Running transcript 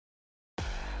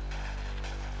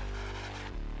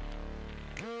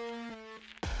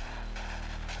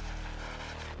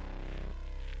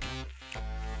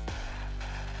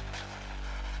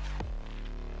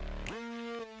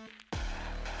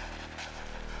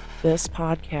This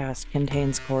podcast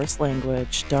contains coarse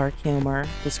language, dark humor,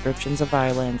 descriptions of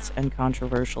violence, and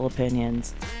controversial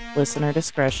opinions. Listener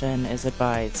discretion is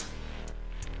advised.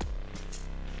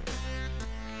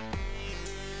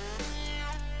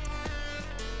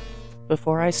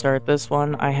 Before I start this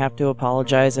one, I have to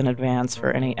apologize in advance for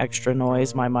any extra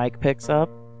noise my mic picks up.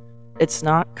 It's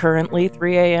not currently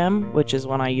 3 a.m., which is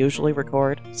when I usually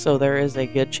record, so there is a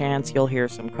good chance you'll hear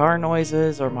some car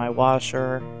noises or my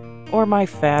washer, or my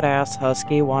fat-ass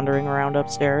husky wandering around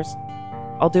upstairs.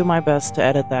 I'll do my best to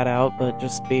edit that out, but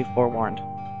just be forewarned.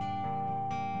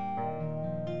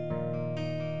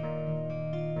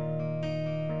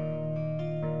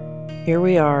 Here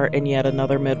we are in yet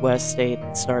another Midwest state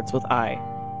that starts with I.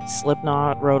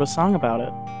 Slipknot wrote a song about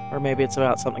it. Or maybe it's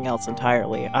about something else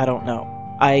entirely, I don't know.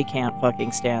 I can't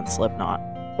fucking stand Slipknot.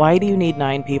 Why do you need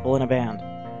 9 people in a band?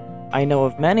 I know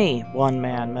of many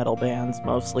one-man metal bands,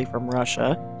 mostly from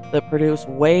Russia, that produce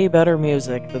way better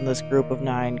music than this group of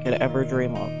 9 could ever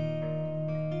dream of.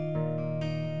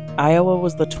 Iowa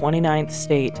was the 29th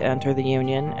state to enter the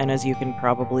Union, and as you can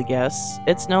probably guess,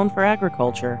 it's known for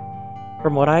agriculture.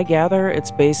 From what I gather,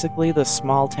 it's basically the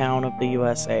small town of the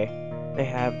USA. They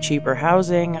have cheaper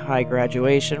housing, high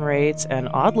graduation rates, and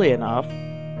oddly enough,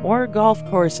 more golf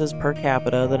courses per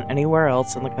capita than anywhere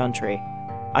else in the country.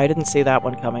 I didn't see that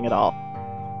one coming at all.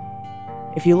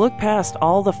 If you look past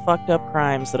all the fucked up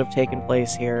crimes that have taken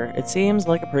place here, it seems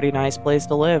like a pretty nice place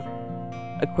to live.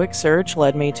 A quick search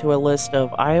led me to a list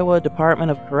of Iowa Department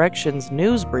of Corrections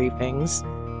news briefings,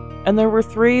 and there were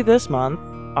 3 this month,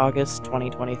 August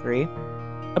 2023,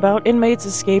 about inmates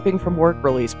escaping from work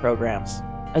release programs,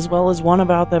 as well as one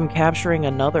about them capturing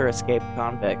another escaped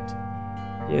convict.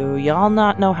 Do y'all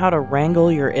not know how to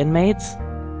wrangle your inmates?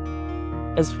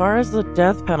 As far as the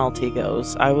death penalty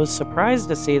goes, I was surprised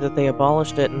to see that they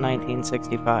abolished it in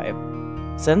 1965.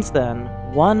 Since then,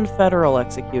 1 federal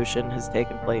execution has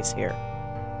taken place here.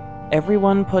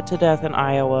 Everyone put to death in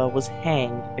Iowa was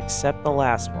hanged except the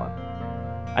last one.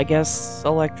 I guess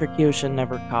electrocution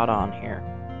never caught on here.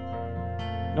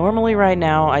 Normally right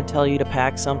now I'd tell you to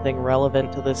pack something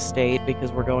relevant to this state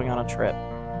because we're going on a trip.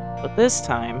 But this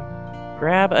time,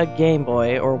 grab a Game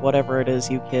Boy or whatever it is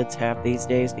you kids have these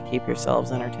days to keep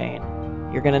yourselves entertained.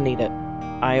 You're gonna need it.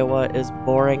 Iowa is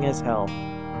boring as hell.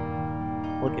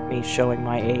 Look at me showing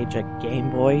my age, a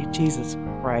Game Boy? Jesus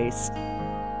Christ.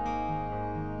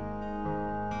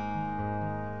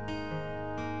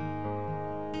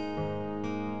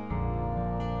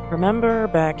 Remember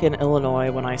back in Illinois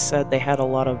when I said they had a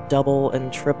lot of double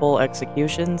and triple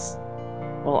executions?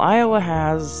 Well, Iowa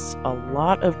has a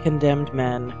lot of condemned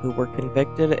men who were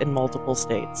convicted in multiple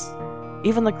states.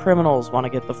 Even the criminals want to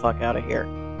get the fuck out of here.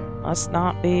 Must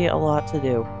not be a lot to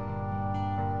do.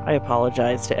 I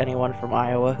apologize to anyone from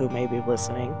Iowa who may be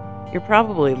listening. You're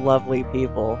probably lovely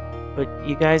people, but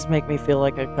you guys make me feel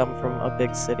like I come from a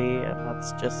big city, and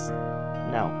that's just...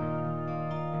 no.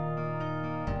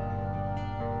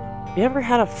 Have you ever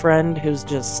had a friend who's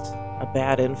just a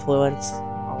bad influence,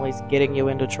 always getting you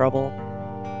into trouble?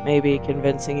 Maybe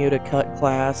convincing you to cut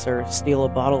class or steal a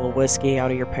bottle of whiskey out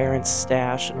of your parents'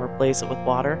 stash and replace it with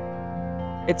water?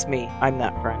 It's me, I'm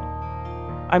that friend.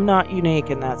 I'm not unique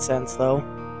in that sense, though.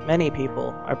 Many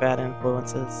people are bad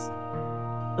influences.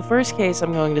 The first case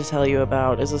I'm going to tell you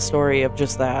about is a story of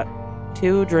just that.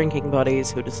 2 drinking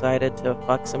buddies who decided to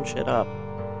fuck some shit up.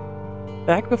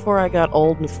 Back before I got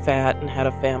old and fat and had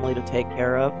a family to take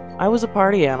care of, I was a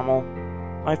party animal.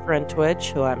 My friend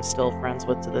Twitch, who I'm still friends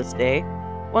with to this day,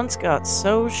 once got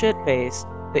so shit-faced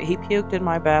that he puked in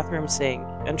my bathroom sink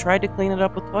and tried to clean it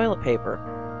up with toilet paper,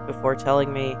 before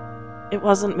telling me, "It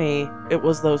wasn't me, it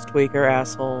was those tweaker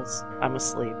assholes, I'm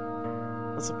asleep."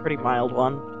 That's a pretty mild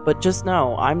one, but just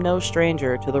know, I'm no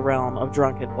stranger to the realm of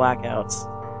drunken blackouts.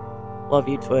 Love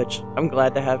you, Twitch. I'm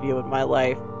glad to have you in my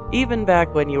life, even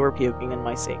back when you were puking in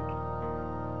my sink.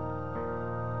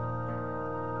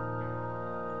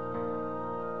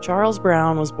 Charles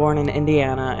Brown was born in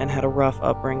Indiana and had a rough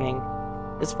upbringing.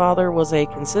 His father was a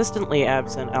consistently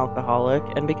absent alcoholic,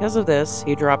 and because of this,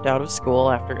 he dropped out of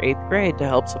school after 8th grade to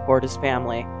help support his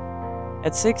family.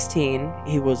 At 16,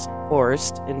 he was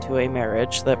forced into a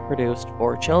marriage that produced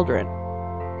 4 children.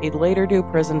 He'd later do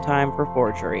prison time for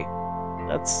forgery.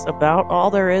 That's about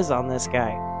all there is on this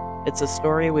guy. It's a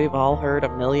story we've all heard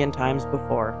a million times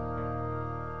before.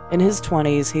 In his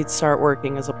 20s, he'd start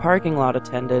working as a parking lot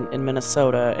attendant in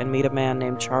Minnesota and meet a man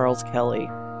named Charles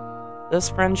Kelly. This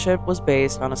friendship was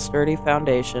based on a sturdy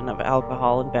foundation of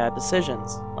alcohol and bad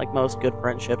decisions, like most good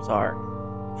friendships are.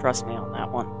 Trust me on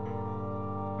that one.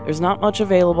 There's not much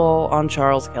available on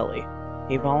Charles Kelly.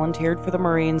 He volunteered for the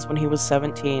Marines when he was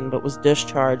 17, but was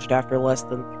discharged after less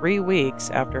than 3 weeks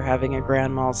after having a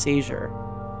grand mal seizure.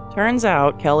 Turns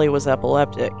out Kelly was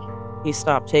epileptic. He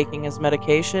stopped taking his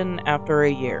medication after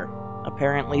a year.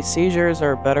 Apparently, seizures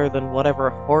are better than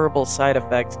whatever horrible side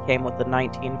effects came with the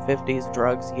 1950s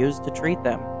drugs used to treat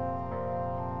them.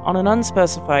 On an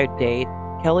unspecified date,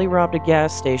 Kelly robbed a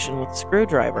gas station with a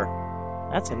screwdriver.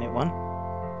 That's a new one.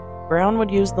 Brown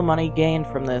would use the money gained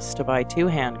from this to buy 2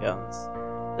 handguns.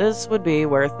 This would be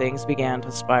where things began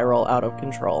to spiral out of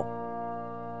control.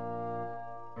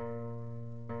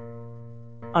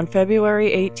 On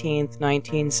February 18,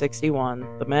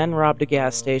 1961, the men robbed a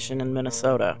gas station in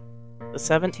Minnesota. The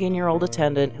 17-year-old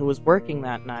attendant who was working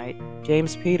that night,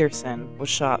 James Peterson, was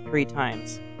shot 3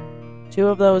 times. 2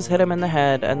 of those hit him in the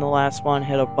head, and the last one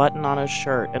hit a button on his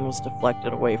shirt and was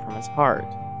deflected away from his heart.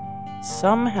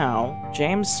 Somehow,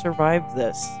 James survived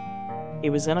this. He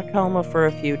was in a coma for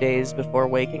a few days before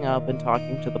waking up and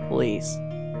talking to the police.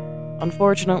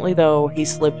 Unfortunately, though, he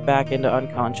slipped back into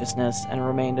unconsciousness and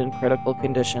remained in critical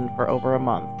condition for over a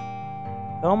month.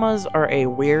 Comas are a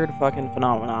weird fucking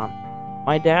phenomenon.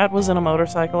 My dad was in a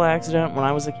motorcycle accident when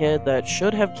I was a kid that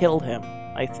should have killed him.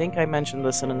 I think I mentioned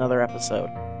this in another episode.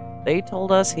 They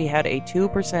told us he had a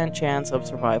 2% chance of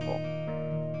survival.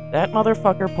 That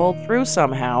motherfucker pulled through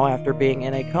somehow after being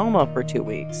in a coma for 2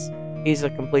 weeks. He's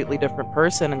a completely different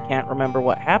person and can't remember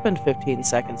what happened 15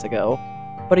 seconds ago,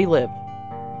 but he lived.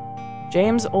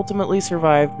 James ultimately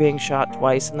survived being shot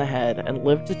twice in the head and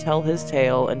lived to tell his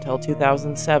tale until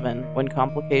 2007, when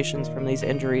complications from these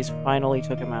injuries finally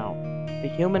took him out. The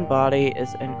human body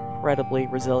is incredibly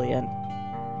resilient.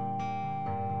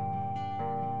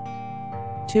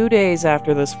 2 days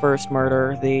after this first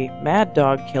murder, the Mad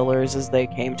Dog Killers, as they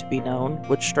came to be known,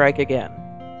 would strike again.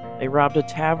 They robbed a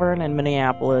tavern in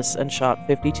Minneapolis and shot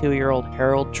 52-year-old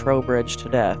Harold Trowbridge to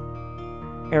death.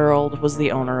 Harold was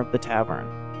the owner of the tavern.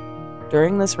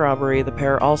 During this robbery, the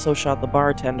pair also shot the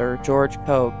bartender, George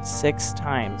Koch, 6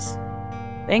 times.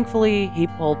 Thankfully, he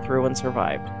pulled through and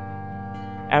survived.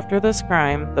 After this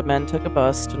crime, the men took a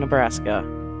bus to Nebraska.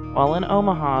 While in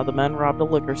Omaha, the men robbed a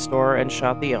liquor store and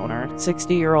shot the owner,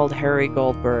 60-year-old Harry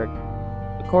Goldberg.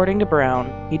 According to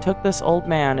Brown, he took this old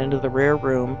man into the rear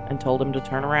room and told him to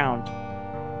turn around.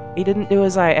 He didn't do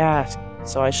as I asked,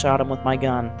 so I shot him with my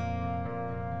gun.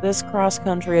 This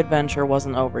cross-country adventure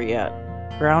wasn't over yet.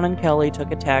 Brown and Kelly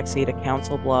took a taxi to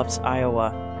Council Bluffs,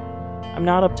 Iowa. I'm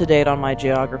not up to date on my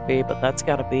geography, but that's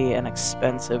gotta be an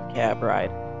expensive cab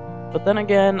ride. But then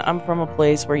again, I'm from a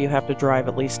place where you have to drive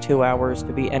at least 2 hours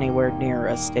to be anywhere near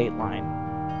a state line.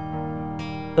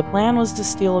 The plan was to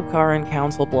steal a car in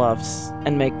Council Bluffs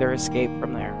and make their escape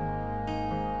from there.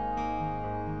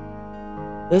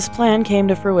 This plan came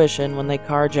to fruition when they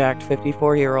carjacked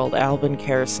 54-year-old Alvin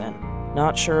Kerrison.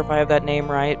 Not sure if I have that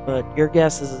name right, but your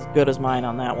guess is as good as mine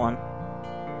on that one.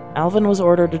 Alvin was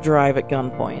ordered to drive at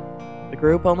gunpoint. The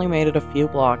group only made it a few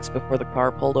blocks before the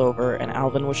car pulled over and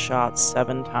Alvin was shot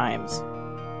 7 times.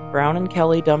 Brown and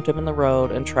Kelly dumped him in the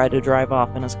road and tried to drive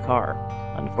off in his car.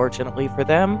 Unfortunately for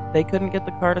them, they couldn't get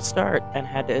the car to start and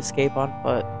had to escape on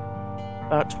foot.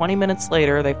 About 20 minutes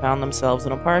later, they found themselves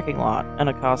in a parking lot and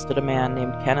accosted a man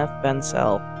named Kenneth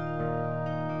Bensell.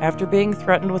 After being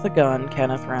threatened with a gun,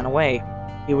 Kenneth ran away.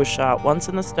 He was shot once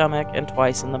in the stomach and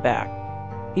twice in the back.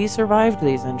 He survived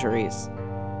these injuries.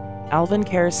 Alvin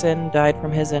Kerrison died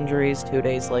from his injuries 2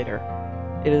 days later.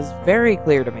 It is very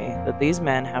clear to me that these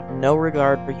men have no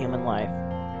regard for human life.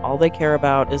 All they care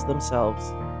about is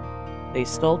themselves. They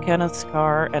stole Kenneth's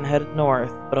car and headed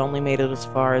north, but only made it as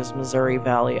far as Missouri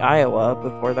Valley, Iowa,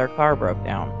 before their car broke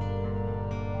down.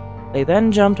 They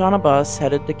then jumped on a bus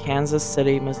headed to Kansas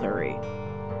City, Missouri.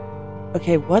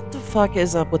 Okay, what the fuck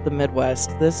is up with the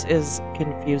Midwest? This is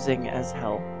confusing as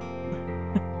hell.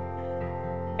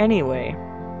 Anyway,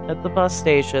 at the bus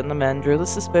station, the men drew the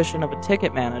suspicion of a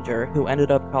ticket manager who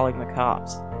ended up calling the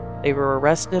cops. They were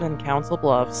arrested in Council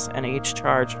Bluffs and each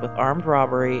charged with armed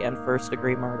robbery and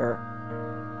first-degree murder.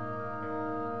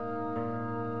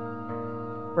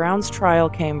 Brown's trial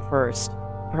came first.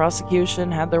 The prosecution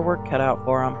had their work cut out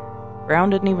for him. Brown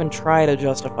didn't even try to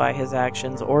justify his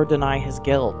actions or deny his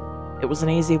guilt. It was an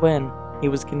easy win. He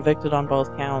was convicted on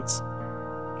both counts.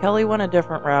 Kelly went a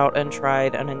different route and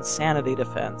tried an insanity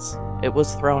defense. It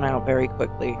was thrown out very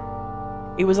quickly.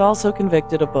 He was also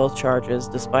convicted of both charges,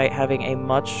 despite having a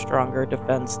much stronger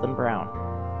defense than Brown.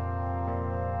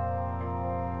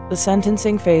 The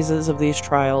sentencing phases of these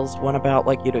trials went about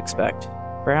like you'd expect.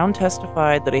 Brown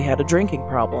testified that he had a drinking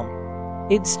problem.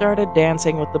 He'd started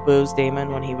dancing with the booze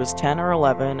demon when he was 10 or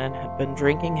 11 and had been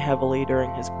drinking heavily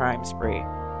during his crime spree.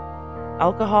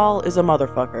 Alcohol is a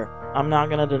motherfucker. I'm not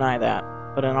gonna deny that.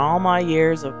 but in all my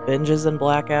years of binges and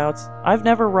blackouts, I've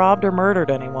never robbed or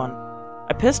murdered anyone.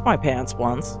 I pissed my pants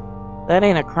once. That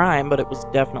ain't a crime, but it was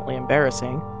definitely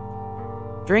embarrassing.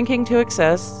 Drinking to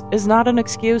excess is not an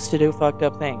excuse to do fucked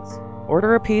up things.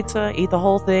 Order a pizza, eat the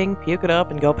whole thing, puke it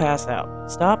up, and go pass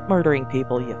out. Stop murdering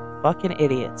people, you fucking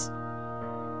idiots.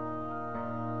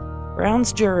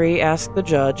 Brown's jury asked the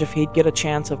judge if he'd get a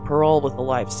chance of parole with a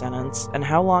life sentence, and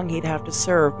how long he'd have to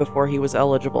serve before he was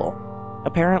eligible.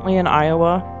 Apparently in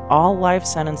Iowa, all life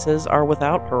sentences are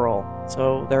without parole,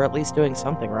 so they're at least doing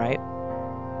something right.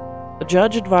 The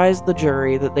judge advised the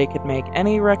jury that they could make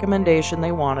any recommendation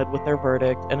they wanted with their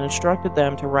verdict and instructed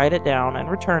them to write it down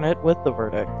and return it with the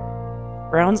verdict.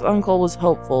 Brown's uncle was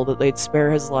hopeful that they'd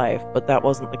spare his life, but that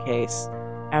wasn't the case.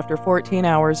 After 14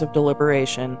 hours of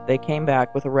deliberation, they came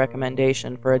back with a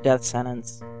recommendation for a death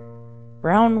sentence.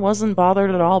 Brown wasn't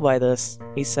bothered at all by this.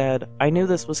 He said, "I knew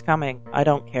this was coming. I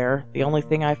don't care. The only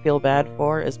thing I feel bad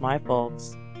for is my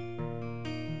folks."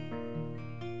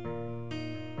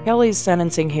 Kelly's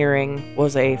sentencing hearing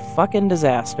was a fucking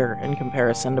disaster in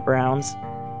comparison to Brown's.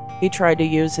 He tried to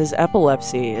use his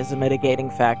epilepsy as a mitigating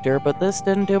factor, but this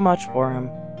didn't do much for him.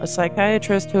 A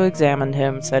psychiatrist who examined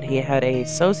him said he had a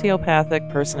sociopathic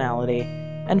personality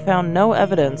and found no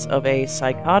evidence of a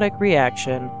psychotic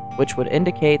reaction, which would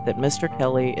indicate that Mr.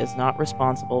 Kelly is not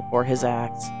responsible for his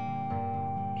acts.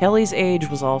 Kelly's age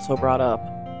was also brought up.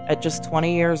 At just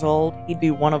 20 years old, he'd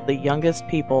be one of the youngest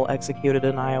people executed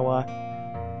in Iowa.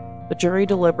 The jury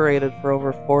deliberated for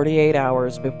over 48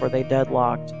 hours before they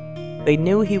deadlocked. They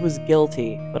knew he was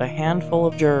guilty, but a handful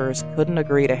of jurors couldn't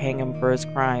agree to hang him for his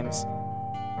crimes.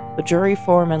 The jury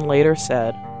foreman later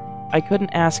said, "I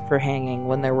couldn't ask for hanging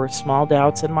when there were small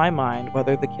doubts in my mind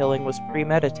whether the killing was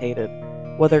premeditated,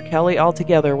 whether Kelly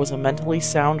altogether was a mentally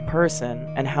sound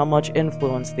person, and how much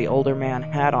influence the older man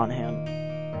had on him."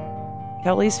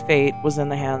 Kelly's fate was in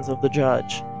the hands of the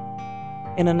judge.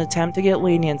 In an attempt to get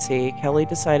leniency, Kelly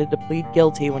decided to plead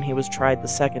guilty when he was tried the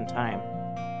second time.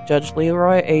 Judge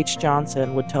Leroy H.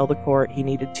 Johnson would tell the court he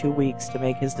needed 2 weeks to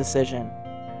make his decision.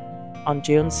 On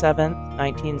June 7,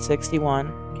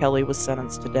 1961, Kelly was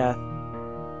sentenced to death.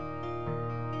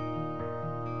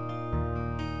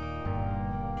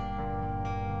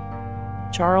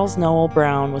 Charles Noel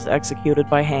Brown was executed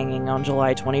by hanging on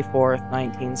July 24,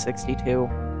 1962.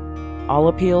 All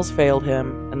appeals failed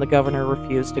him, and the governor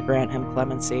refused to grant him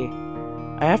clemency.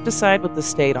 I have to side with the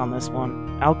state on this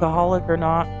one. Alcoholic or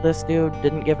not, this dude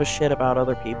didn't give a shit about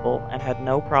other people and had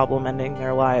no problem ending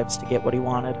their lives to get what he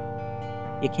wanted.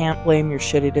 You can't blame your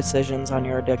shitty decisions on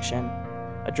your addiction.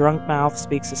 A drunk mouth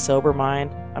speaks a sober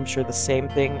mind. I'm sure the same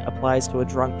thing applies to a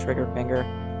drunk trigger finger.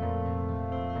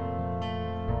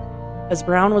 As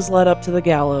Brown was led up to the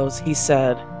gallows, he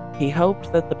said, he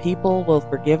hoped that the people will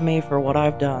forgive me for what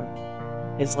I've done.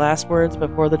 His last words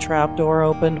before the trap door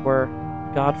opened were,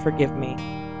 "God forgive me."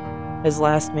 His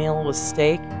last meal was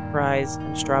steak, fries,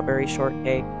 and strawberry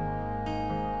shortcake.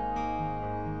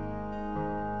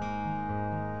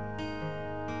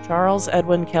 Charles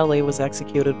Edwin Kelly was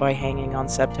executed by hanging on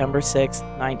September 6,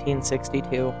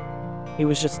 1962. He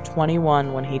was just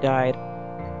 21 when he died.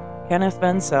 Kenneth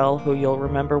Vencel, who you'll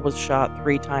remember was shot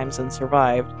 3 times and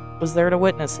survived, was there to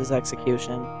witness his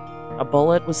execution. A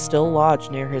bullet was still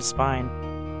lodged near his spine.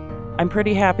 I'm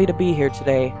pretty happy to be here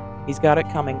today. He's got it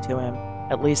coming to him.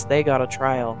 At least they got a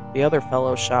trial. The other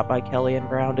fellows shot by Kelly and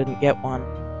Brown didn't get one.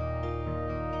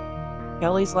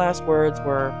 Kelly's last words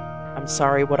were, "I'm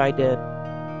sorry what I did."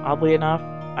 Oddly enough,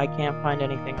 I can't find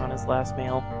anything on his last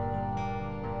meal.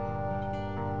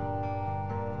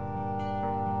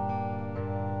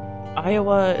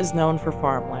 Iowa is known for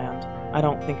farmland. I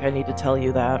don't think I need to tell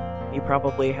you that. You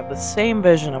probably have the same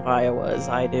vision of Iowa as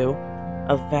I do.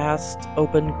 A vast,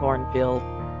 open cornfield.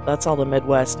 That's all the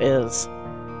Midwest is.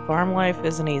 Farm life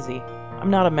isn't easy. I'm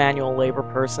not a manual labor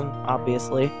person,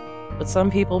 obviously, but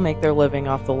some people make their living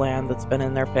off the land that's been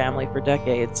in their family for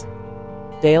decades.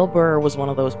 Dale Burr was one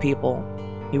of those people.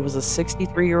 He was a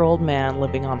 63-year-old man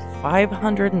living on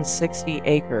 560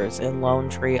 acres in Lone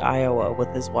Tree, Iowa with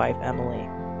his wife Emily.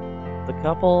 The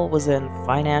couple was in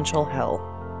financial hell.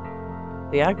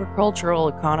 The agricultural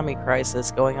economy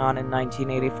crisis going on in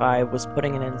 1985 was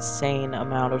putting an insane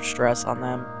amount of stress on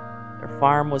them. Their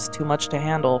farm was too much to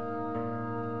handle.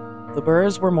 The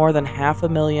Burrs were more than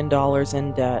 $500,000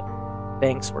 in debt.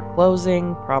 Banks were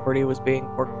closing, property was being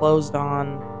foreclosed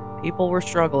on, people were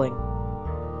struggling.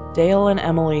 Dale and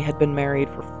Emily had been married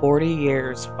for 40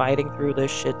 years, fighting through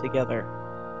this shit together.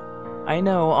 I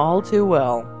know all too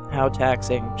well how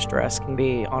taxing stress can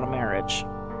be on a marriage.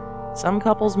 Some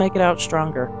couples make it out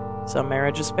stronger, some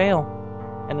marriages fail,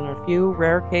 and in a few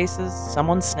rare cases,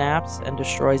 someone snaps and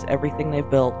destroys everything they've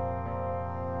built.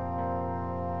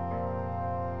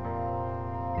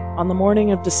 On the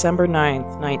morning of December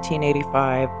 9th,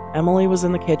 1985, Emily was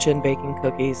in the kitchen baking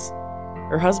cookies.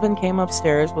 Her husband came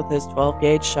upstairs with his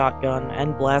 12-gauge shotgun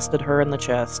and blasted her in the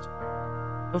chest.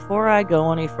 Before I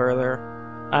go any further,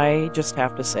 I just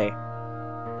have to say,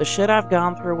 the shit I've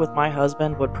gone through with my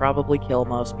husband would probably kill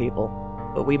most people,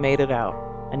 but we made it out,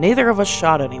 and neither of us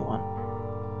shot anyone.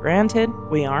 Granted,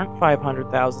 we aren't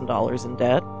 $500,000 in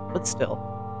debt, but still.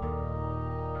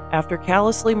 After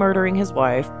callously murdering his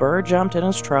wife, Burr jumped in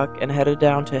his truck and headed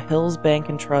down to Hills Bank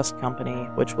and Trust Company,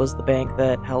 which was the bank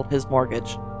that held his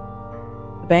mortgage.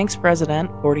 The bank's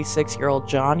president, 46-year-old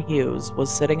John Hughes,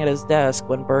 was sitting at his desk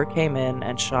when Burr came in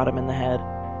and shot him in the head.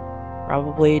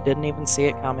 Probably didn't even see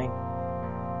it coming.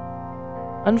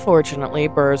 Unfortunately,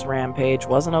 Burr's rampage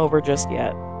wasn't over just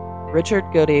yet. Richard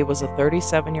Goody was a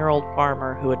 37-year-old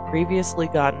farmer who had previously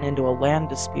gotten into a land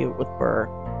dispute with Burr.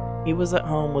 He was at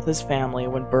home with his family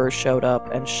when Burr showed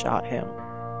up and shot him.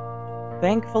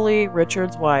 Thankfully,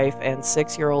 Richard's wife and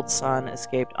 6-year-old son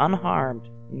escaped unharmed,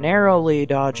 narrowly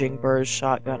dodging Burr's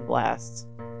shotgun blasts.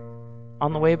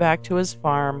 On the way back to his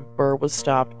farm, Burr was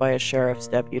stopped by a sheriff's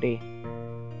deputy.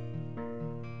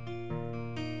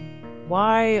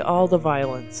 Why all the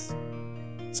violence?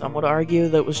 Some would argue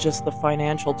that it was just the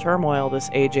financial turmoil this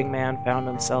aging man found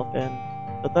himself in.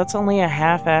 But that's only a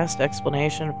half-assed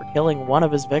explanation for killing one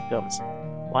of his victims.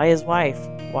 Why his wife?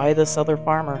 Why this other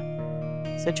farmer?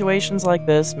 Situations like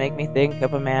this make me think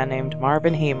of a man named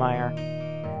Marvin Heemeyer.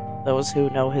 Those who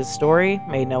know his story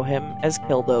may know him as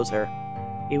Killdozer.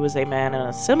 He was a man in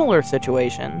a similar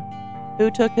situation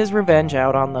who took his revenge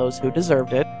out on those who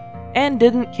deserved it and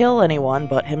didn't kill anyone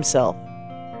but himself.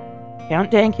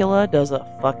 Count Dankula does a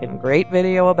fucking great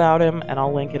video about him, and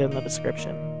I'll link it in the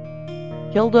description.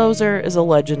 Killdozer is a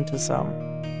legend to some.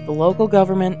 The local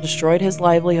government destroyed his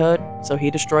livelihood, so he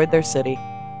destroyed their city.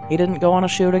 He didn't go on a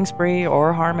shooting spree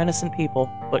or harm innocent people,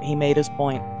 but he made his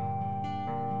point.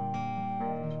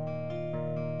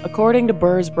 According to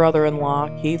Burr's brother-in-law,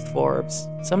 Keith Forbes,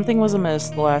 something was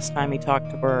amiss the last time he talked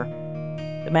to Burr.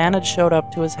 The man had showed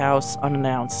up to his house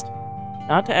unannounced.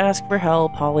 Not to ask for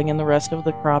help hauling in the rest of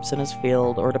the crops in his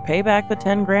field, or to pay back the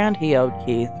 $10,000 he owed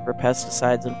Keith for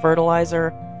pesticides and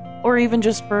fertilizer, or even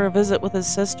just for a visit with his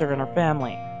sister and her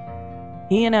family.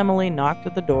 He and Emily knocked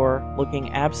at the door,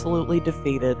 looking absolutely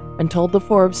defeated, and told the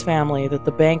Forbes family that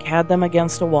the bank had them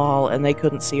against a wall and they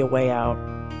couldn't see a way out.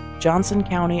 Johnson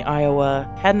County, Iowa,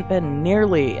 hadn't been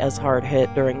nearly as hard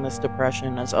hit during this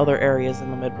depression as other areas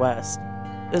in the Midwest.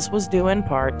 This was due in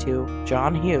part to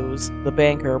John Hughes, the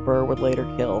banker Burr would later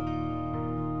kill.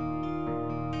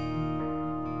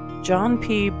 John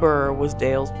P. Burr was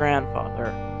Dale's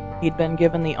grandfather. He'd been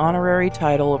given the honorary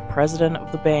title of president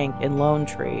of the bank in Lone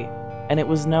Tree, and it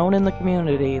was known in the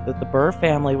community that the Burr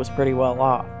family was pretty well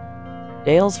off.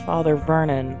 Dale's father,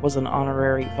 Vernon, was an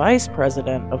honorary vice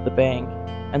president of the bank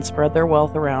and spread their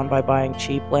wealth around by buying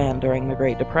cheap land during the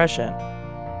Great Depression.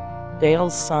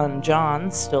 Dale's son, John,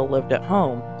 still lived at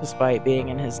home, despite being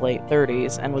in his late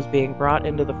 30s, and was being brought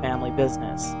into the family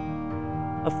business.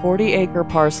 A 40-acre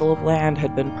parcel of land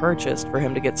had been purchased for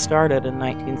him to get started in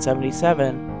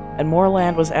 1977, and more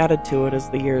land was added to it as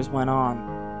the years went on.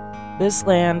 This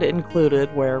land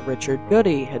included where Richard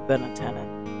Goody had been a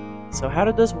tenant. So how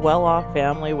did this well-off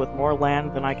family with more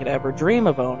land than I could ever dream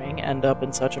of owning end up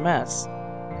in such a mess?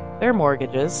 Their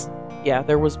mortgages, yeah,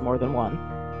 there was more than one,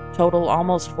 total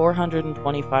almost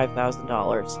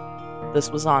 $425,000.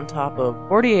 This was on top of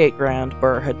 $48,000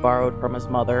 Burr had borrowed from his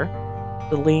mother,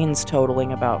 the liens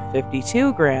totaling about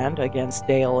 $52,000 against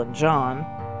Dale and John,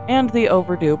 and the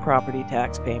overdue property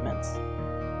tax payments.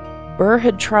 Burr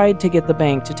had tried to get the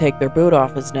bank to take their boot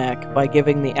off his neck by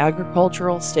giving the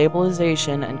Agricultural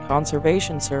Stabilization and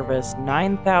Conservation Service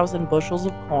 9,000 bushels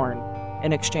of corn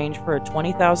in exchange for a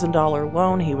 $20,000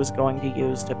 loan he was going to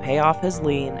use to pay off his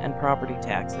lien and property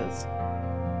taxes.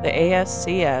 The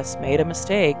ASCS made a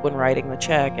mistake when writing the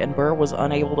check, and Burr was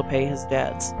unable to pay his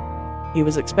debts. He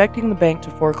was expecting the bank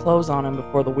to foreclose on him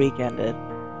before the week ended.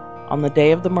 On the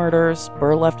day of the murders,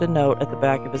 Burr left a note at the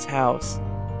back of his house.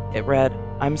 It read,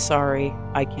 "I'm sorry,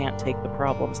 I can't take the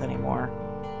problems anymore."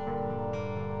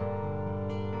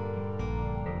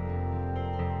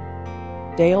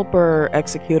 Dale Burr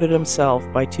executed himself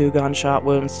by 2 gunshot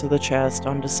wounds to the chest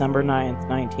on December 9,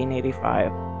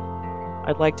 1985.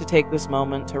 I'd like to take this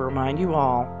moment to remind you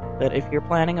all that if you're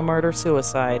planning a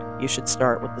murder-suicide, you should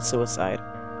start with the suicide.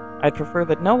 I'd prefer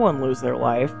that no one lose their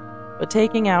life, but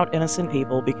taking out innocent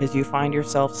people because you find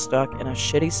yourself stuck in a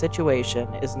shitty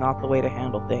situation is not the way to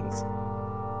handle things.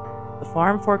 The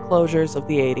farm foreclosures of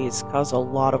the 80s caused a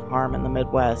lot of harm in the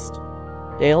Midwest.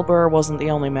 Dale Burr wasn't the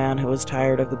only man who was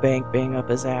tired of the bank being up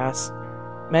his ass.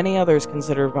 Many others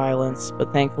considered violence,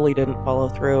 but thankfully didn't follow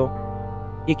through.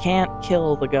 You can't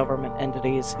kill the government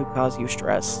entities who cause you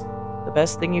stress. The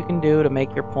best thing you can do to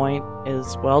make your point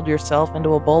is weld yourself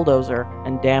into a bulldozer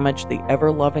and damage the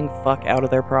ever-loving fuck out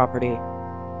of their property.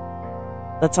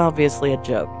 That's obviously a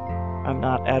joke. I'm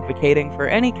not advocating for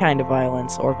any kind of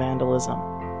violence or vandalism.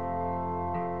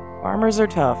 Farmers are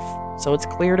tough, so it's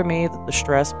clear to me that the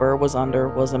stress Burr was under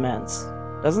was immense.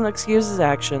 Doesn't excuse his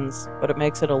actions, but it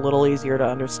makes it a little easier to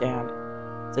understand.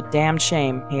 It's a damn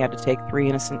shame he had to take 3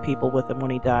 innocent people with him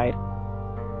when he died.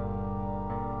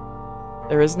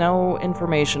 There is no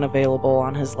information available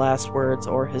on his last words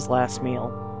or his last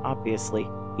meal. Obviously,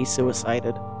 he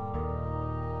suicided.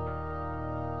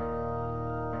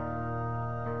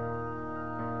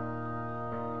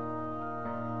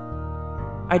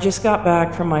 I just got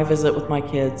back from my visit with my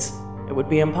kids. It would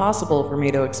be impossible for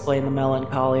me to explain the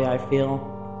melancholy I feel.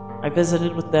 I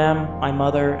visited with them, my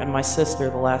mother, and my sister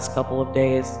the last couple of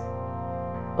days.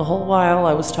 The whole while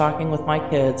I was talking with my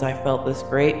kids, I felt this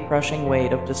great crushing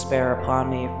weight of despair upon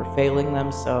me for failing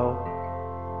them so.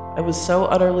 I was so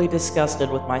utterly disgusted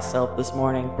with myself this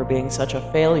morning for being such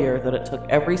a failure that it took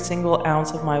every single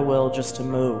ounce of my will just to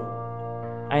move.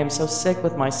 I am so sick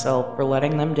with myself for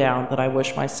letting them down that I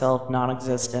wish myself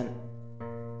non-existent.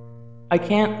 I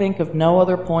can't think of no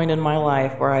other point in my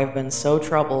life where I have been so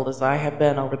troubled as I have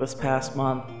been over this past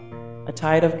month. A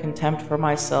tide of contempt for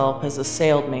myself has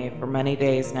assailed me for many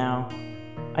days now.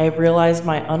 I have realized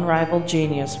my unrivaled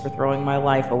genius for throwing my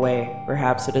life away.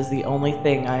 Perhaps it is the only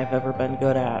thing I have ever been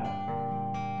good at.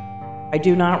 I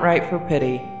do not write for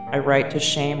pity. I write to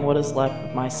shame what is left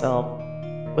of myself.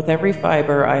 With every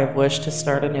fiber I have wished to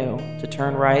start anew, to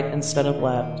turn right instead of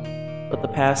left. But the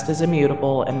past is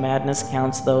immutable, and madness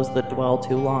counts those that dwell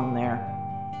too long there.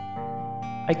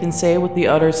 I can say with the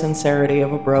utter sincerity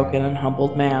of a broken and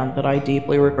humbled man that I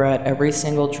deeply regret every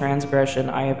single transgression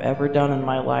I have ever done in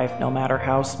my life, no matter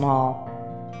how small.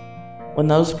 When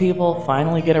those people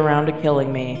finally get around to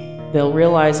killing me, they'll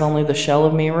realize only the shell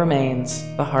of me remains,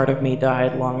 the heart of me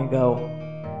died long ago.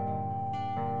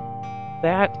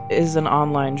 That is an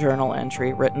online journal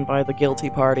entry written by the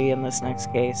guilty party in this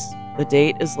next case. The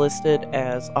date is listed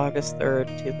as August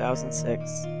 3rd,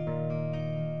 2006.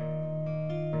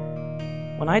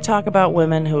 When I talk about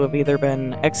women who have either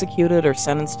been executed or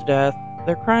sentenced to death,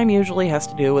 their crime usually has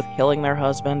to do with killing their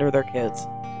husband or their kids.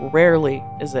 Rarely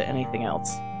is it anything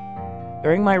else.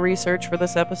 During my research for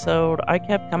this episode, I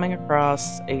kept coming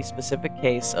across a specific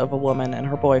case of a woman and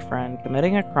her boyfriend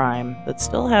committing a crime that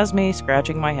still has me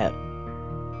scratching my head.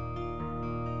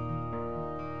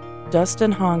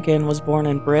 Dustin Honkin was born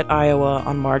in Britt, Iowa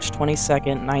on March 22,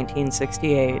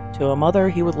 1968, to a mother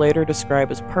he would later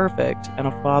describe as perfect and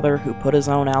a father who put his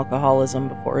own alcoholism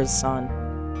before his son.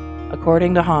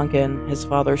 According to Honkin, his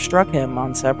father struck him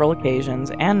on several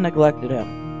occasions and neglected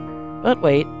him. But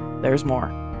wait, there's more.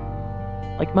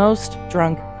 Like most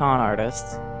drunk con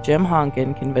artists, Jim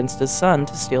Honkin convinced his son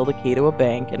to steal the key to a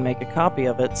bank and make a copy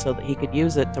of it so that he could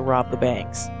use it to rob the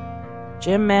banks.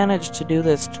 Jim managed to do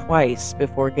this twice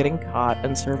before getting caught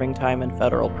and serving time in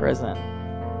federal prison.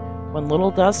 When little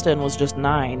Dustin was just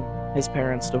 9, his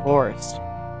parents divorced.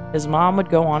 His mom would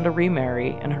go on to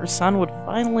remarry, and her son would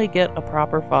finally get a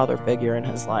proper father figure in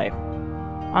his life.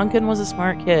 Honkin was a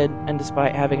smart kid, and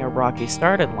despite having a rocky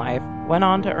start in life, went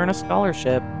on to earn a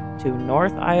scholarship to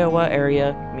North Iowa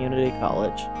Area Community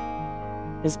College.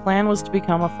 His plan was to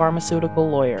become a pharmaceutical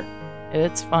lawyer.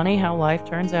 It's funny how life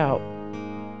turns out.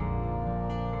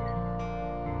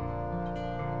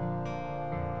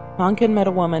 Honkin met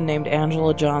a woman named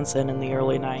Angela Johnson in the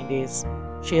early 90s.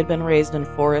 She had been raised in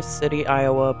Forest City,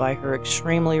 Iowa by her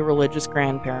extremely religious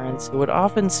grandparents who would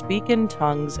often speak in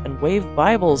tongues and wave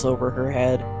Bibles over her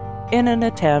head in an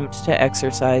attempt to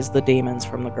exorcise the demons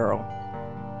from the girl.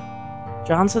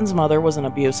 Johnson's mother was an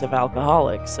abusive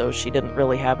alcoholic, so she didn't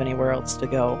really have anywhere else to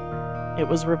go. It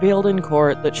was revealed in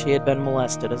court that she had been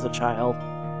molested as a child.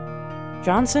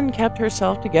 Johnson kept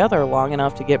herself together long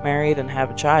enough to get married and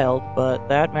have a child, but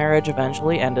that marriage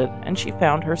eventually ended, and she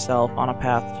found herself on a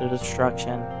path to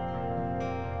destruction.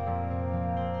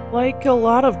 Like a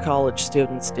lot of college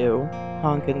students do,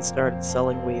 Honkin started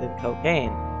selling weed and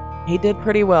cocaine. He did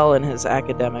pretty well in his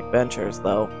academic ventures,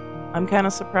 though. I'm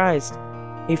kinda surprised.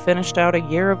 He finished out a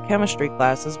year of chemistry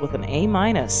classes with an A-.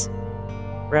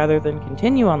 Rather than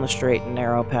continue on the straight and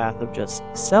narrow path of just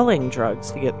selling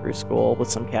drugs to get through school with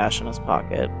some cash in his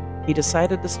pocket, he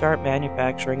decided to start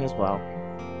manufacturing as well.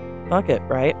 Fuck it,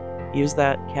 right? Use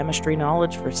that chemistry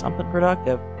knowledge for something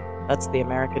productive. That's the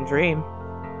American dream.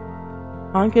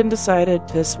 Honkin decided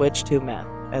to switch to meth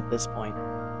at this point.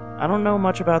 I don't know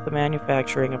much about the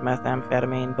manufacturing of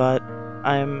methamphetamine, but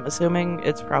I'm assuming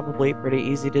it's probably pretty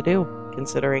easy to do,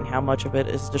 considering how much of it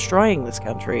is destroying this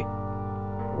country.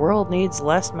 The world needs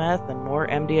less meth and more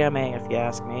MDMA if you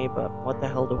ask me, but what the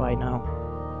hell do I know?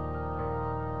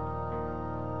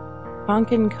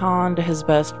 Honkin conned his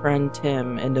best friend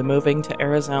Tim into moving to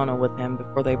Arizona with him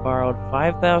before they borrowed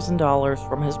 $5,000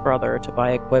 from his brother to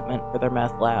buy equipment for their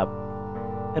meth lab.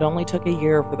 It only took a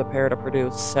year for the pair to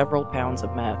produce several pounds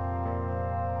of meth.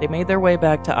 They made their way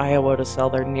back to Iowa to sell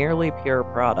their nearly pure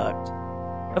product.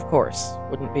 Of course,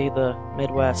 wouldn't be the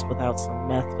Midwest without some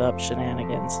methed up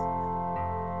shenanigans.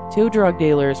 2 drug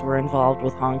dealers were involved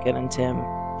with Honkin and Tim.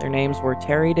 Their names were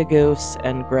Terry DeGoose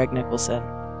and Greg Nicholson.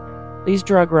 These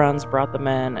drug runs brought the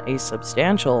men a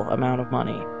substantial amount of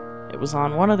money. It was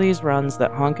on one of these runs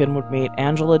that Honkin would meet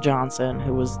Angela Johnson,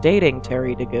 who was dating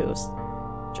Terry DeGoose.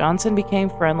 Johnson became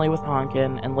friendly with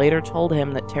Honkin and later told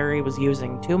him that Terry was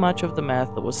using too much of the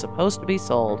meth that was supposed to be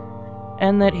sold,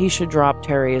 and that he should drop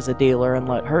Terry as a dealer and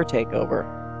let her take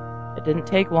over. It didn't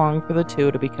take long for the two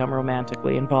to become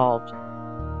romantically involved.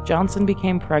 Johnson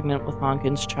became pregnant with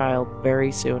Honkin's child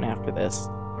very soon after this.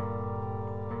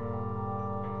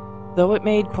 Though it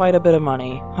made quite a bit of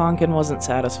money, Honkin wasn't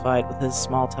satisfied with his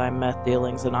small-time meth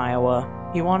dealings in Iowa.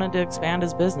 He wanted to expand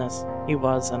his business. He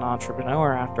was an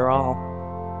entrepreneur after all.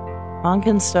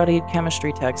 Honkin studied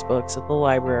chemistry textbooks at the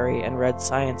library and read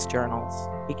science journals.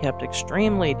 He kept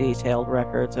extremely detailed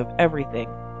records of everything,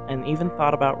 and even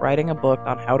thought about writing a book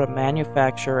on how to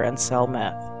manufacture and sell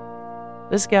meth.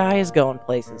 This guy is going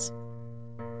places.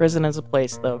 Prison is a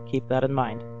place, though, keep that in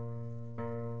mind.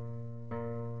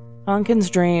 Honkin's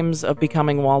dreams of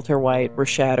becoming Walter White were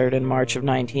shattered in March of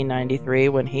 1993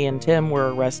 when he and Tim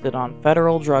were arrested on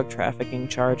federal drug trafficking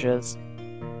charges.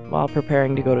 While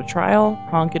preparing to go to trial,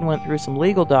 Honkin went through some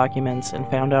legal documents and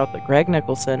found out that Greg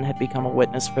Nicholson had become a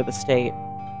witness for the state.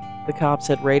 The cops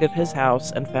had raided his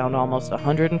house and found almost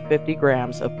 150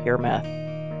 grams of pure meth.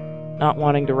 Not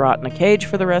wanting to rot in a cage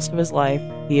for the rest of his life,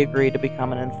 he agreed to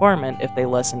become an informant if they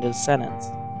lessened his sentence.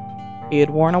 He had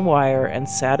worn a wire and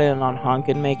sat in on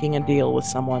Honkin making a deal with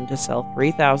someone to sell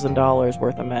 $3,000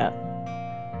 worth of meth.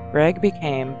 Greg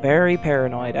became very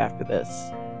paranoid after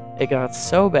this. It got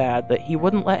so bad that he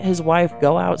wouldn't let his wife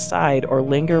go outside or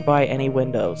linger by any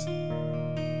windows.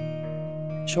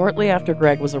 Shortly after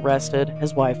Greg was arrested,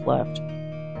 his wife left.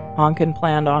 Honkin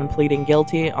planned on pleading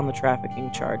guilty on the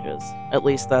trafficking charges. At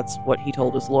least that's what he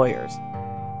told his lawyers.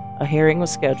 A hearing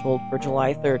was scheduled for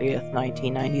July 30th,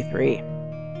 1993.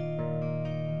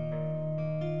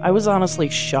 I was honestly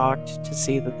shocked to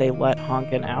see that they let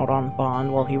Honkin out on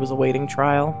bond while he was awaiting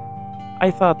trial. I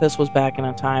thought this was back in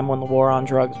a time when the war on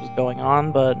drugs was going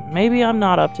on, but maybe I'm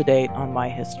not up to date on my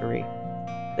history.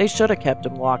 They should have kept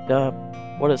him locked up.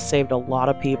 Would have saved a lot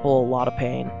of people a lot of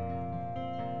pain.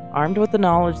 Armed with the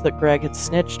knowledge that Greg had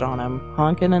snitched on him,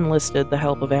 Honkin enlisted the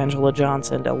help of Angela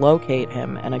Johnson to locate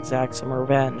him and exact some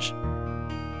revenge.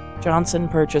 Johnson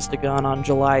purchased a gun on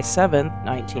July 7th,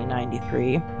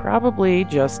 1993, probably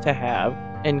just to have,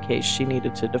 in case she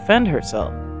needed to defend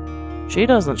herself. She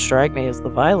doesn't strike me as the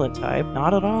violent type,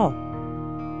 not at all.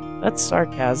 That's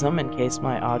sarcasm in case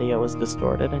my audio is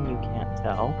distorted and you can't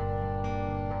tell.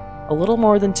 A little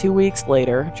more than 2 weeks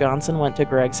later, Johnson went to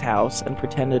Greg's house and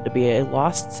pretended to be a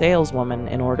lost saleswoman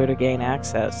in order to gain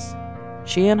access.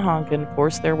 She and Honkin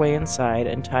forced their way inside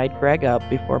and tied Greg up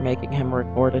before making him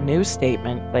record a new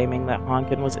statement claiming that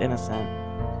Honkin was innocent.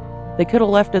 They could have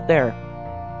left it there,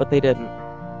 but they didn't.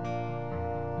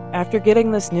 After getting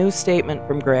this new statement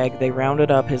from Greg, they rounded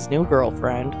up his new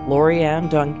girlfriend, Lori Ann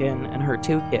Duncan, and her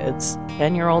 2 kids,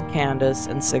 10-year-old Candace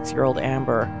and 6-year-old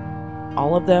Amber.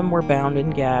 All of them were bound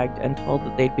and gagged and told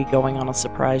that they'd be going on a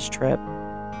surprise trip.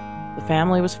 The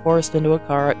family was forced into a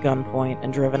car at gunpoint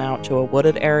and driven out to a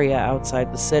wooded area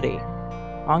outside the city.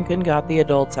 Honkin got the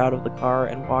adults out of the car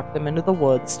and walked them into the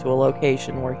woods to a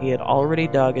location where he had already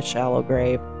dug a shallow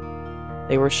grave.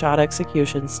 They were shot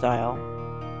execution style.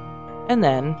 And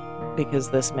then, because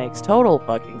this makes total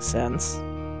fucking sense,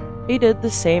 he did the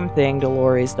same thing to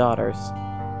Lori's daughters.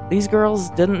 These girls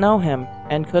didn't know him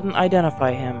and couldn't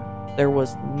identify him. There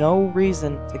was no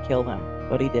reason to kill him,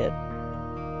 but he did.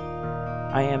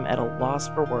 I am at a loss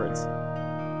for words.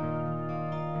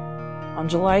 On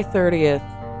July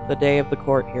 30th, the day of the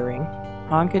court hearing,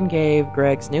 Honkin gave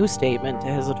Greg's new statement to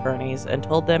his attorneys and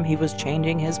told them he was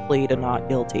changing his plea to not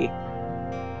guilty.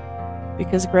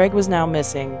 Because Greg was now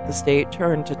missing, the state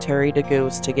turned to Terry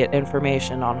DeGoose to get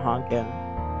information on Honkin.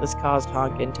 This caused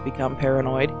Honkin to become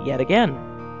paranoid yet again.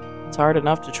 It's hard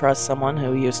enough to trust someone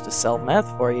who used to sell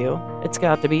meth for you. It's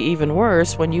got to be even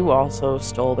worse when you also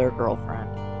stole their girlfriend.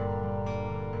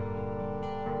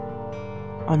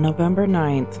 On November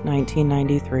 9th,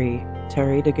 1993,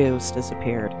 Terry DeGoose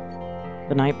disappeared.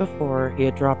 The night before, he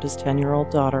had dropped his 10-year-old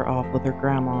daughter off with her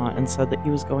grandma and said that he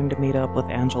was going to meet up with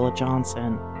Angela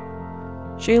Johnson.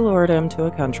 She lured him to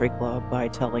a country club by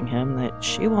telling him that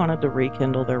she wanted to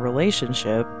rekindle their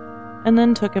relationship, and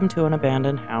then took him to an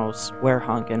abandoned house where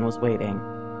Honkin was waiting.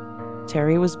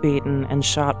 Terry was beaten and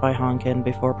shot by Honkin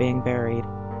before being buried.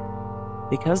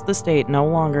 Because the state no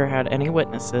longer had any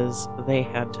witnesses, they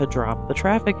had to drop the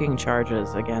trafficking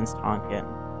charges against Honkin.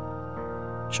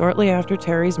 Shortly after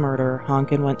Terry's murder,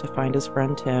 Honkin went to find his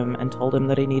friend Tim and told him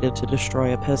that he needed to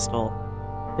destroy a pistol.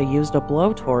 They used a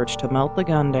blowtorch to melt the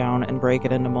gun down and break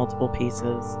it into multiple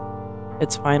pieces.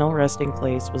 Its final resting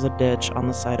place was a ditch on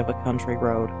the side of a country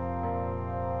road.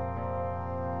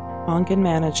 Honkin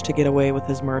managed to get away with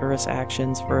his murderous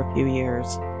actions for a few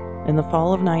years. In the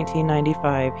fall of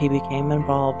 1995, he became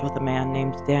involved with a man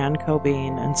named Dan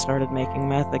Cobain and started making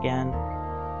meth again.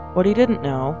 What he didn't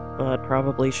know, but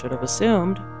probably should have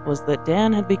assumed, was that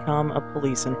Dan had become a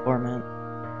police informant.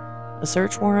 A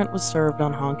search warrant was served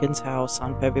on Honkin's house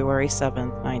on February 7,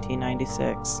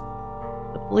 1996.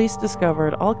 The police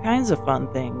discovered all kinds of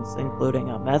fun things,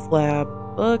 including a meth lab,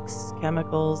 books,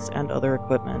 chemicals, and other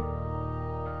equipment.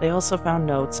 They also found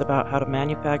notes about how to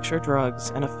manufacture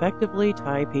drugs and effectively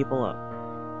tie people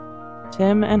up.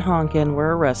 Tim and Honkin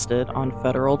were arrested on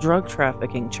federal drug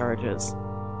trafficking charges.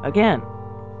 Again.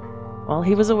 While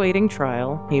he was awaiting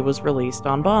trial, he was released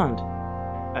on bond.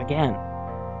 Again.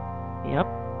 Yep.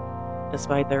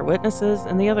 Despite their witnesses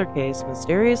in the other case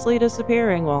mysteriously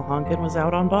disappearing while Honkin was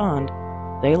out on bond,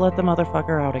 they let the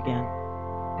motherfucker out again.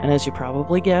 And as you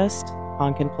probably guessed,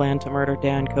 Honkin planned to murder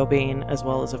Dan Cobain as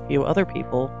well as a few other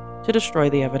people to destroy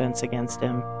the evidence against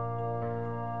him.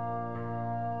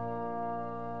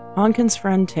 Honkin's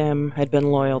friend Tim had been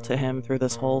loyal to him through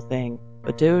this whole thing,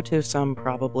 but due to some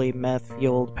probably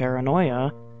meth-fueled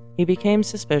paranoia, he became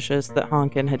suspicious that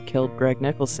Honkin had killed Greg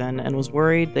Nicholson and was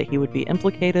worried that he would be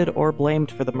implicated or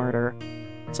blamed for the murder,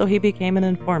 so he became an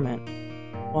informant.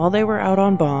 While they were out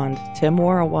on bond, Tim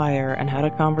wore a wire and had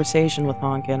a conversation with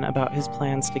Honkin about his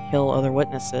plans to kill other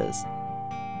witnesses.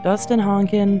 Dustin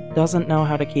Honkin doesn't know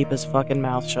how to keep his fucking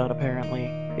mouth shut,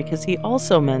 apparently, because he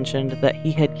also mentioned that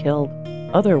he had killed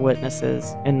other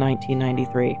witnesses in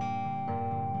 1993.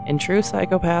 In true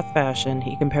psychopath fashion,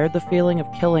 he compared the feeling of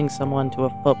killing someone to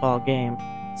a football game,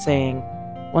 saying,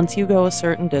 "Once you go a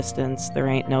certain distance, there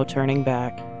ain't no turning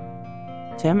back."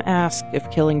 Tim asked if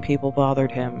killing people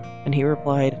bothered him, and he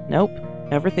replied, "Nope,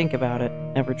 never think about it,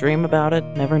 never dream about it,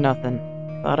 never nothing.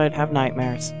 Thought I'd have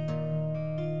nightmares."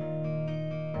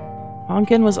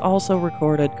 Honkin was also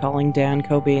recorded calling Dan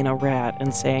Cobain a rat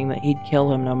and saying that he'd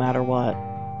kill him no matter what.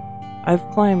 "I've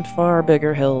climbed far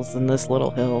bigger hills than this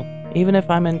little hill, even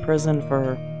if I'm in prison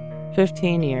for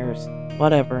 15 years,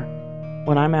 whatever.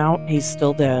 When I'm out, he's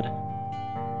still dead."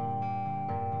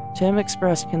 Tim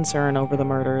expressed concern over the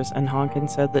murders, and Honkin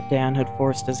said that Dan had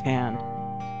forced his hand.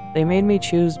 "They made me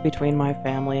choose between my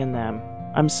family and them.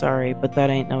 I'm sorry, but that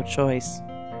ain't no choice."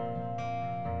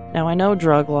 Now, I know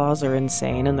drug laws are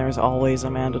insane and there's always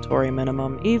a mandatory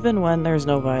minimum, even when there's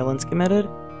no violence committed,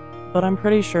 but I'm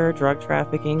pretty sure drug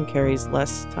trafficking carries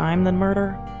less time than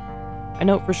murder. I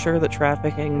know for sure that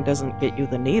trafficking doesn't get you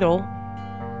the needle.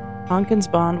 Honkin's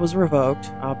bond was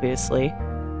revoked, obviously.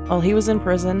 While he was in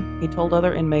prison, he told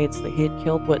other inmates that he had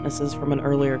killed witnesses from an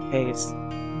earlier case.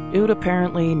 Dude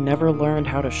apparently never learned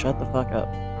how to shut the fuck up.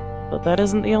 But that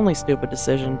isn't the only stupid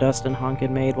decision Dustin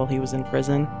Honkin made while he was in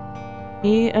prison.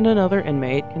 He and another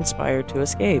inmate conspired to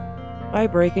escape by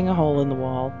breaking a hole in the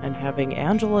wall and having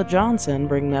Angela Johnson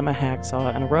bring them a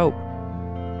hacksaw and a rope.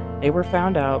 They were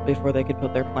found out before they could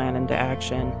put their plan into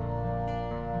action.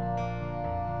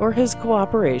 For his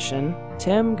cooperation,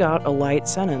 Tim got a light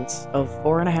sentence of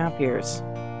 4.5 years.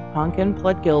 Honkin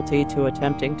pled guilty to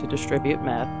attempting to distribute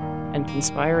meth and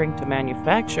conspiring to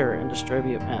manufacture and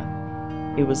distribute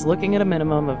meth. He was looking at a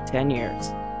minimum of 10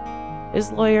 years.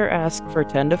 His lawyer asked for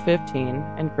 10 to 15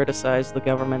 and criticized the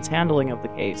government's handling of the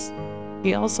case.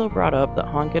 He also brought up that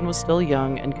Honkin was still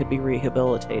young and could be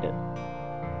rehabilitated.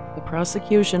 The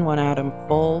prosecution went at him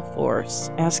full force,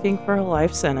 asking for a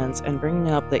life sentence and bringing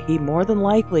up that he more than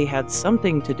likely had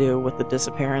something to do with the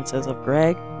disappearances of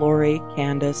Greg, Lori,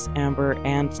 Candace, Amber,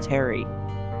 and Terry.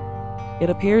 "It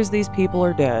appears these people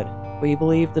are dead. We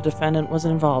believe the defendant was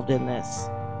involved in this.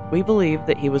 We believe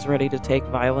that he was ready to take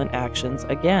violent actions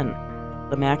again.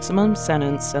 The maximum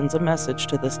sentence sends a message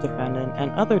to this defendant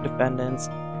and other defendants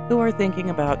who are thinking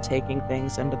about taking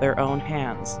things into their own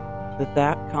hands. that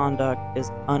that conduct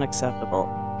is unacceptable.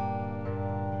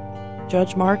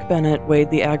 Judge Mark Bennett weighed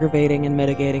the aggravating and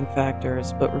mitigating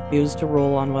factors, but refused to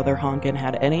rule on whether Honken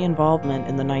had any involvement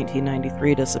in the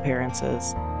 1993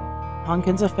 disappearances.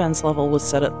 Honken's offense level was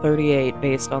set at 38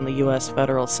 based on the U.S.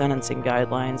 federal sentencing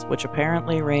guidelines, which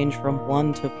apparently range from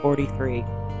 1 to 43.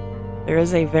 There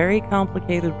is a very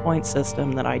complicated point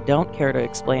system that I don't care to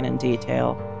explain in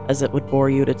detail, as it would bore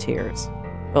you to tears.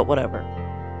 But whatever.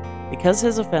 Because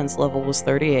his offense level was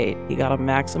 38, he got a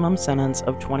maximum sentence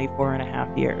of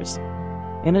 24.5 years.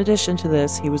 In addition to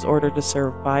this, he was ordered to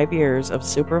serve 5 years of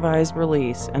supervised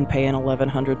release and pay an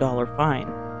 $1,100 fine.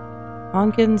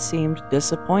 Honken seemed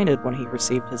disappointed when he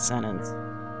received his sentence.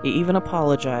 He even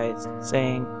apologized,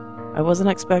 saying, "I wasn't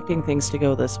expecting things to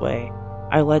go this way.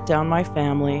 I let down my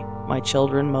family, my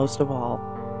children most of all.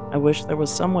 I wish there was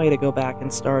some way to go back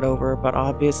and start over, but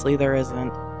obviously there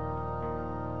isn't."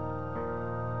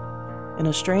 In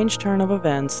a strange turn of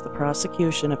events, the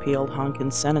prosecution appealed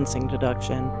Honken's sentencing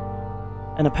deduction.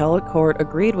 An appellate court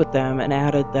agreed with them and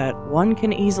added that one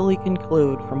can easily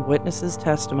conclude from witnesses'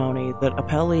 testimony that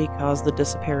appellee caused the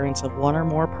disappearance of one or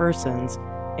more persons,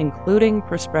 including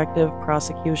prospective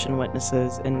prosecution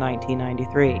witnesses, in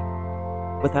 1993.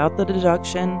 Without the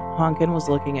deduction, Honken was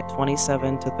looking at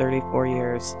 27 to 34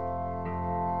 years.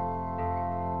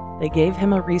 They gave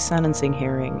him a resentencing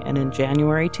hearing, and in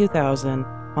January 2000,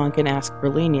 Honken asked for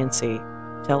leniency,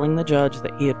 telling the judge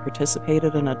that he had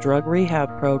participated in a drug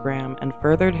rehab program and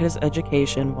furthered his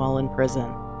education while in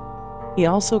prison. He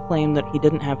also claimed that he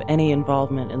didn't have any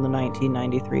involvement in the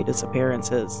 1993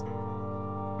 disappearances.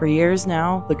 For years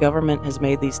now, the government has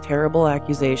made these terrible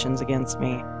accusations against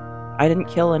me. I didn't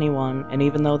kill anyone, and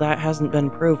even though that hasn't been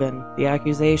proven, the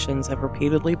accusations have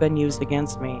repeatedly been used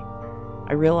against me.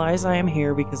 I realize I am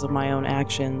here because of my own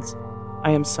actions. I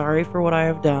am sorry for what I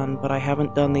have done, but I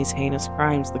haven't done these heinous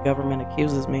crimes the government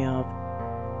accuses me of.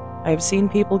 I have seen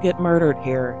people get murdered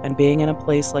here, and being in a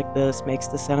place like this makes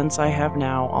the sentence I have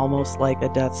now almost like a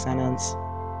death sentence.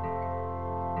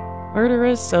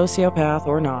 Murderous, sociopath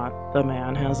or not, the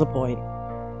man has a point.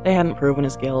 They hadn't proven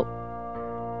his guilt.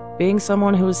 Being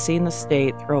someone who has seen the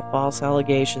state throw false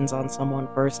allegations on someone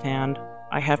firsthand,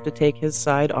 I have to take his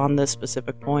side on this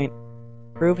specific point.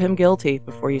 Prove him guilty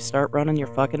before you start running your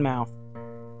fucking mouth.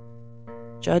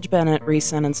 Judge Bennett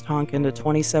resentenced Honken to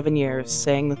 27 years,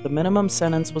 saying that the minimum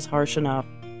sentence was harsh enough.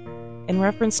 In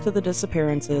reference to the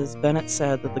disappearances, Bennett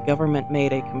said that the government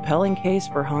made a compelling case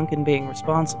for Honken being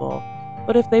responsible,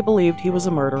 but if they believed he was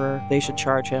a murderer, they should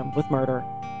charge him with murder.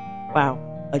 Wow,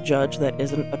 a judge that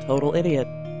isn't a total idiot.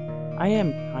 I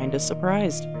am kinda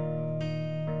surprised.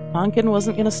 Honken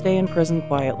wasn't gonna stay in prison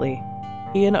quietly.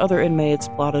 He and other inmates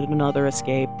plotted another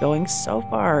escape, going so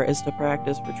far as to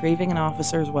practice retrieving an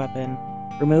officer's weapon,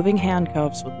 removing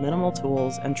handcuffs with minimal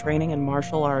tools, and training in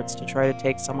martial arts to try to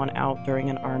take someone out during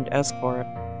an armed escort.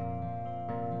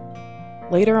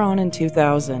 Later on in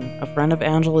 2000, a friend of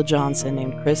Angela Johnson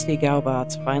named Christy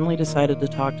Gaubatz finally decided to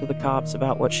talk to the cops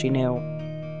about what she knew.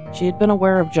 She had been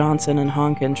aware of Johnson and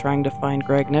Honken trying to find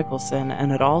Greg Nicholson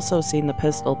and had also seen the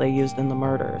pistol they used in the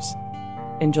murders.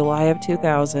 In July of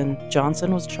 2000,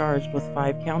 Johnson was charged with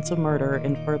 5 counts of murder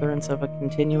in furtherance of a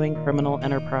continuing criminal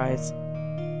enterprise.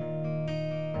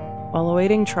 While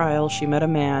awaiting trial, she met a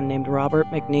man named Robert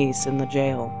McNeese in the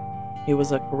jail. He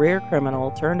was a career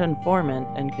criminal turned informant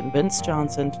and convinced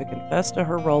Johnson to confess to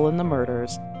her role in the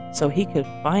murders so he could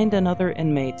find another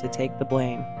inmate to take the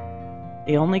blame.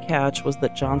 The only catch was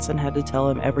that Johnson had to tell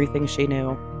him everything she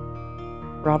knew.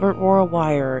 Robert wore a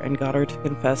wire and got her to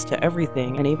confess to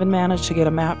everything, and even managed to get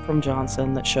a map from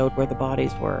Johnson that showed where the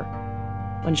bodies were.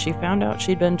 When she found out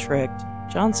she'd been tricked,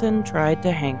 Johnson tried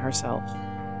to hang herself.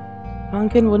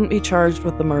 Honken wouldn't be charged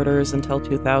with the murders until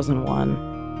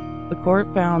 2001. The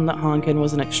court found that Honken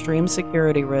was an extreme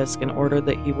security risk and ordered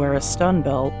that he wear a stun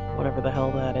belt, whatever the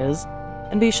hell that is,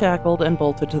 and be shackled and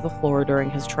bolted to the floor during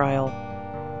his trial.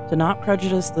 To not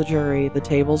prejudice the jury, the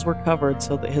tables were covered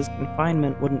so that his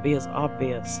confinement wouldn't be as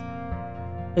obvious.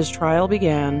 His trial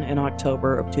began in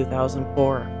October of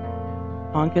 2004.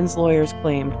 Honken's lawyers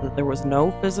claimed that there was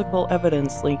no physical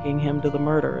evidence linking him to the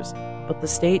murders, but the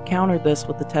state countered this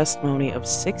with the testimony of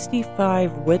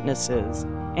 65 witnesses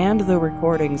and the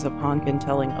recordings of Honken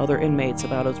telling other inmates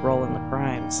about his role in the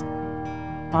crimes.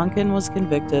 Honken was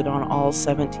convicted on all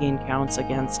 17 counts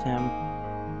against him.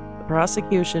 The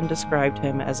prosecution described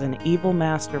him as an evil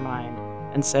mastermind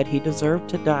and said he deserved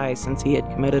to die since he had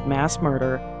committed mass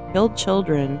murder, killed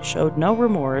children, showed no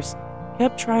remorse,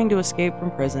 kept trying to escape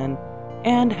from prison,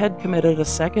 and had committed a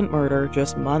second murder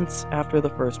just months after the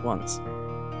first ones.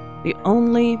 The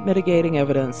only mitigating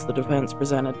evidence the defense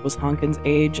presented was Honkin's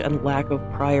age and lack of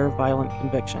prior violent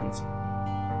convictions.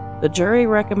 The jury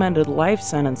recommended life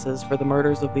sentences for the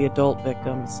murders of the adult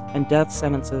victims and death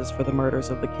sentences for the murders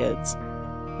of the kids.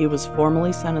 He was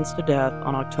formally sentenced to death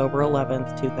on October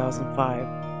 11, 2005.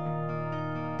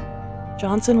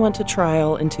 Johnson went to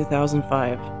trial in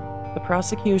 2005. The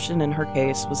prosecution in her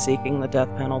case was seeking the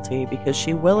death penalty because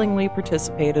she willingly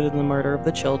participated in the murder of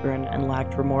the children and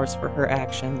lacked remorse for her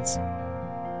actions.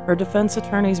 Her defense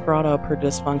attorneys brought up her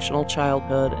dysfunctional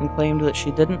childhood and claimed that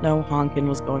she didn't know Honkin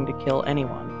was going to kill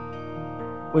anyone.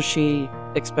 Was she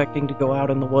expecting to go out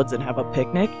in the woods and have a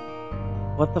picnic?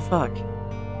 What the fuck?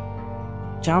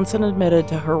 Johnson admitted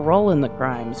to her role in the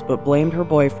crimes, but blamed her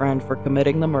boyfriend for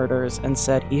committing the murders and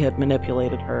said he had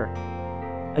manipulated her.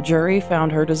 A jury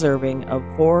found her deserving of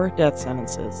 4 death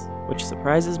sentences, which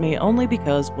surprises me only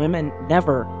because women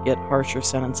never get harsher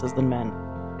sentences than men.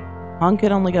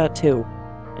 Honkin only got 2,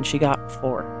 and she got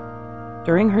 4.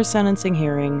 During her sentencing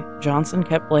hearing, Johnson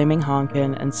kept blaming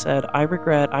Honkin and said, "I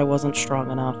regret I wasn't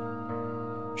strong enough."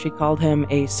 She called him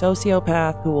a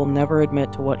sociopath who will never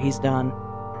admit to what he's done.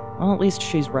 Well, at least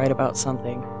she's right about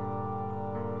something.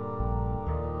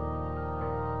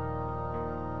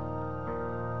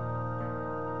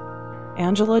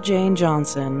 Angela Jane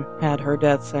Johnson had her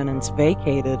death sentence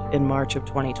vacated in March of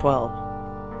 2012.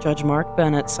 Judge Mark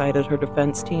Bennett cited her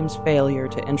defense team's failure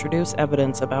to introduce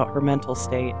evidence about her mental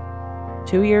state.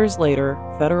 2 years later,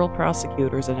 federal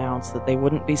prosecutors announced that they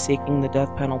wouldn't be seeking the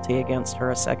death penalty against her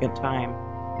a second time.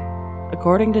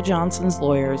 According to Johnson's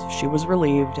lawyers, she was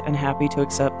relieved and happy to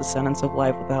accept the sentence of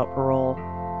life without parole.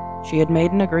 She had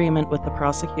made an agreement with the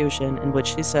prosecution in which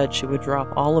she said she would drop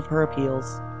all of her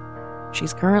appeals.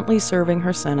 She's currently serving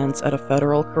her sentence at a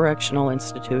federal correctional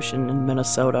institution in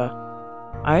Minnesota.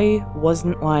 I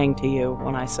wasn't lying to you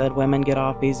when I said women get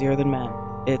off easier than men.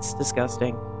 It's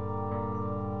disgusting.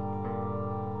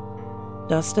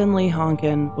 Dustin Lee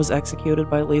Honkin was executed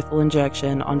by lethal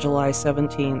injection on July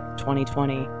 17,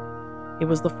 2020. He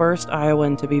was the first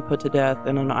Iowan to be put to death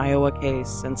in an Iowa case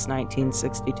since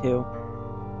 1962.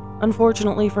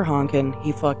 Unfortunately for Honkin,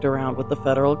 he fucked around with the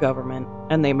federal government,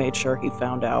 and they made sure he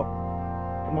found out.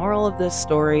 The moral of this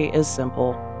story is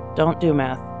simple. Don't do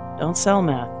meth, don't sell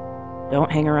meth,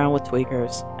 don't hang around with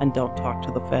tweakers, and don't talk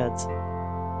to the feds.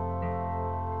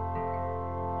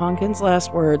 Honkin's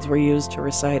last words were used to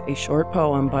recite a short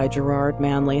poem by Gerard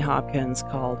Manley Hopkins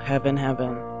called Heaven,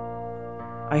 Heaven.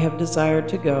 I have desired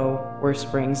to go where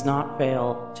springs not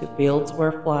fail, to fields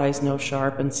where flies no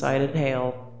sharp and sighted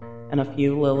hail, and a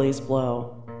few lilies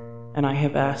blow. And I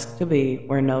have asked to be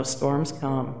where no storms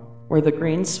come, where the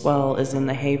green swell is in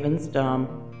the havens dumb,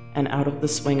 and out of the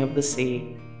swing of the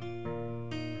sea.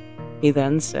 He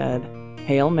then said,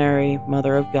 Hail Mary,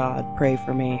 Mother of God, pray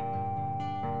for me.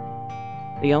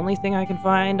 The only thing I can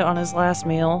find on his last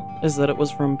meal is that it was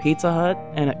from Pizza Hut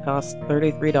and it cost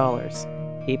 $33,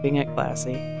 keeping it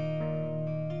classy.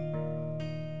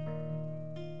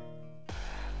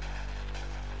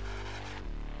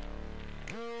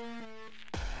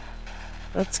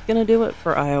 That's gonna do it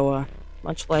for Iowa.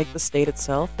 Much like the state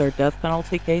itself, their death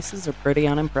penalty cases are pretty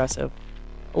unimpressive.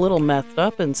 A little methed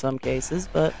up in some cases,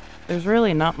 but there's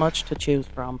really not much to choose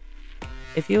from.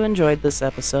 If you enjoyed this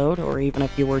episode, or even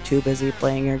if you were too busy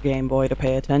playing your Game Boy to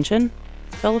pay attention,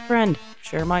 tell a friend.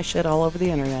 Share my shit all over the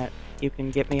internet. You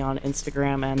can get me on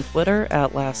Instagram and Twitter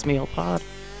at LastMealPod.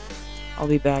 I'll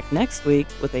be back next week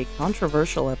with a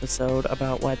controversial episode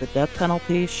about why the death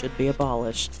penalty should be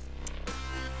abolished.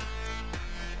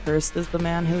 Cursed is the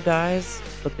man who dies,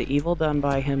 but the evil done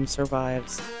by him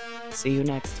survives. See you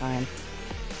next time.